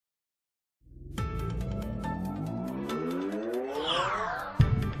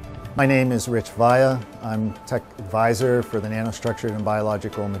My name is Rich Vaia. I'm Tech Advisor for the Nanostructured and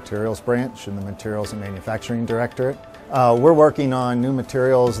Biological Materials Branch in the Materials and Manufacturing Directorate. We're working on new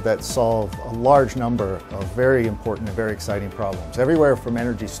materials that solve a large number of very important and very exciting problems, everywhere from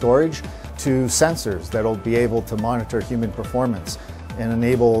energy storage to sensors that will be able to monitor human performance and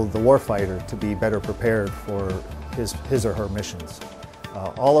enable the warfighter to be better prepared for his or her missions.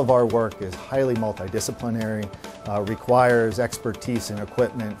 All of our work is highly multidisciplinary, requires expertise in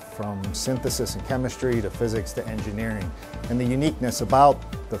equipment from synthesis and chemistry to physics to engineering. And the uniqueness about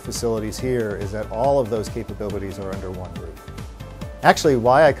the facilities here is that all of those capabilities are under one roof. Actually,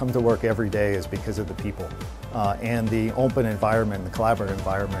 why I come to work every day is because of the people and the open environment, the collaborative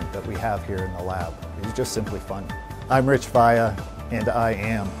environment that we have here in the lab. It's just simply fun. I'm Rich Vaia, and I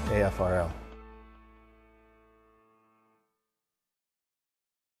am AFRL.